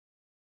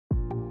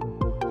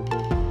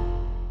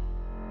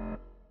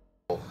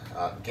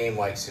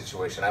game-like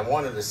situation. I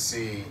wanted to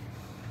see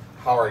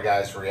how our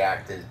guys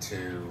reacted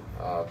to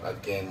a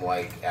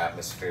game-like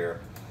atmosphere.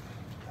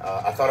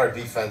 I thought our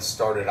defense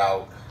started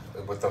out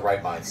with the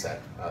right mindset.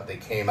 They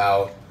came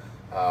out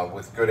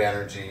with good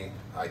energy.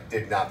 I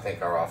did not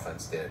think our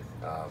offense did.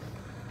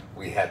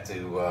 We had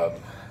to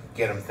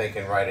get them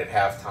thinking right at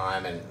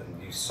halftime, and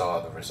you saw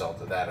the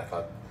result of that. I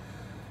thought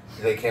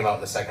they came out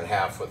in the second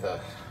half with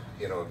a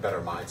better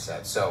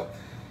mindset. So,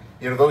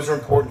 those are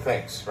important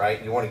things,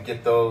 right? You want to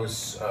get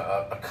those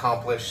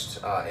accomplished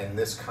in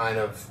this kind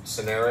of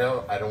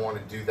scenario. I don't want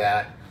to do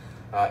that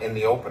in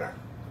the opener.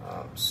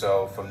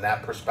 So from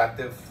that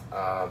perspective,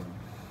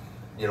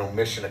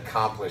 mission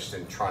accomplished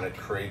in trying to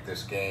create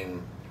this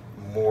game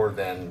more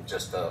than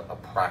just a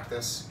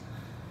practice.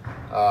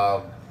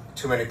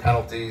 Too many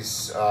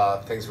penalties,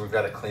 things we've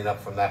got to clean up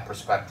from that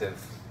perspective.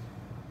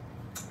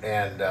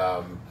 And,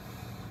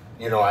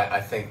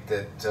 I think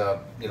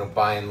that,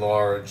 by and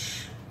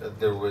large,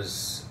 there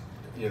was,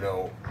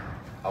 a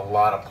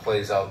lot of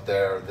plays out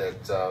there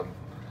that,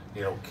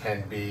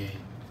 can be,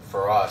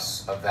 for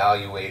us,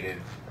 evaluated,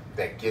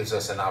 that gives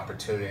us an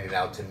opportunity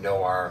now to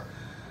know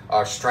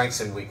our strengths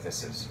and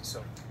weaknesses.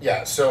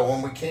 So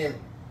when we came,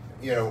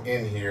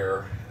 in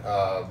here,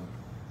 I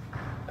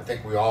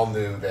think we all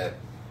knew that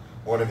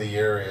one of the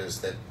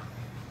areas that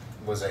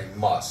was a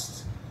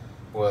must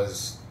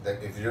was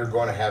that if you're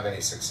going to have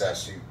any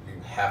success, you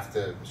have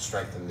to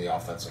strengthen the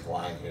offensive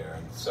line here.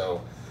 And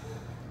so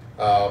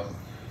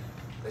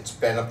it's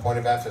been a point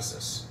of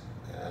emphasis,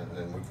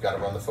 and we've got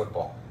to run the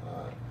football.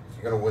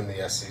 If you're going to win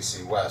the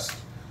SEC West,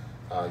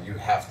 you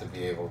have to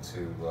be able to,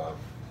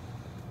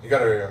 you got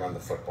to run the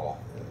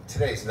football. And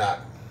today's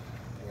not,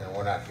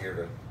 we're not here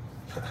to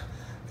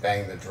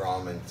bang the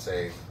drum and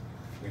say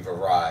we've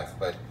arrived,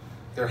 but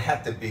there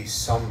had to be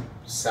some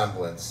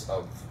semblance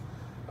of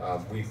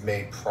we've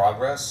made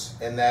progress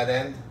in that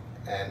end,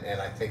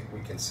 and I think we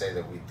can say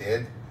that we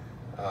did,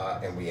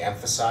 and we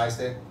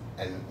emphasized it,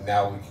 and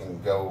now we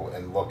can go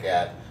and look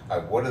at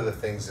what are the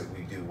things that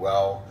we do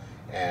well,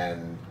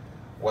 and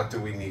what do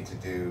we need to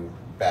do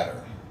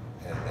better.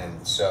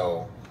 And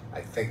so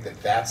I think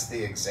that that's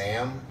the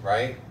exam,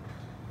 right?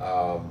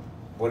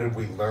 What did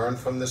we learn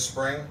from the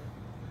spring?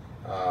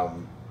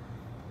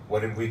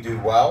 What did we do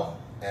well?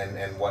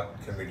 And what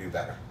can we do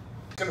better?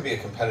 It's going to be a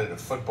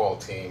competitive football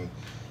team.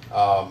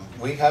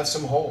 We have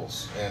some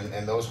holes,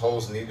 and those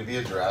holes need to be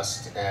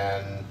addressed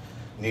and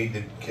need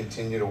to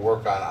continue to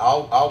work on.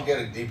 I'll get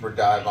a deeper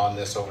dive on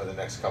this over the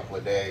next couple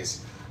of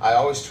days. I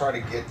always try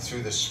to get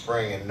through the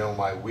spring and know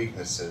my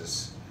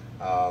weaknesses,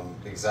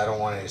 because I don't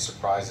want any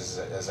surprises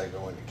as I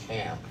go into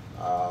camp.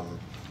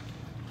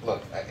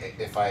 Look,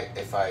 if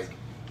I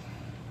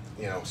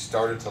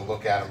started to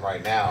look at them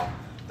right now,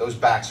 those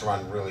backs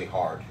run really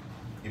hard.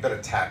 You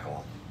better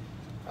tackle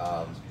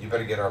them. You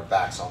better get our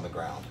backs on the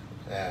ground,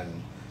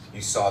 and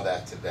you saw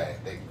that today.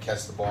 They can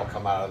catch the ball,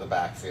 come out of the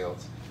backfield.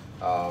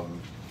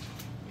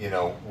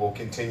 We'll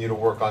continue to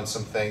work on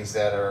some things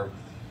that are,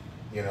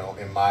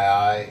 in my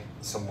eye,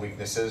 some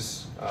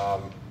weaknesses,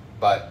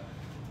 but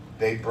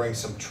they bring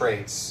some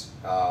traits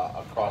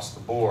across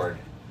the board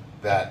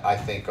that I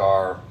think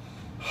are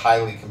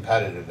highly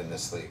competitive in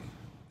this league.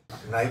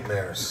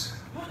 Nightmares.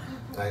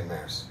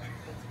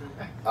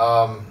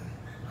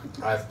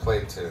 I've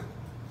played too.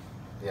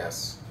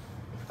 Yes.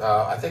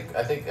 I think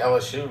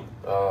LSU,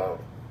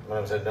 when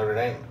I was at Notre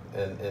Dame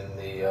in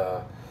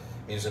the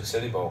Music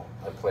City Bowl,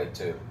 I played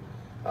too.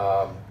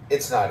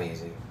 It's not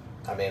easy.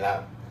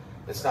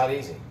 It's not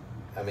easy.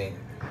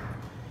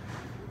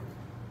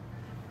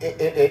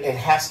 It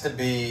has to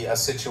be a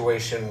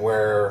situation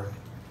where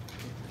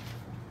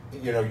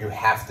you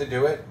have to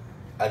do it.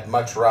 I'd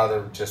much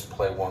rather just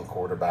play one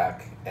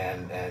quarterback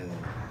and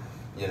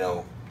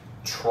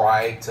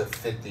try to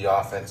fit the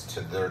offense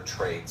to their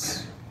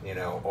traits,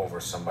 over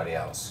somebody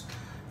else.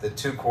 The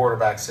two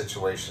quarterback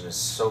situation is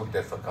so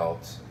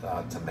difficult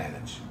to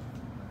manage.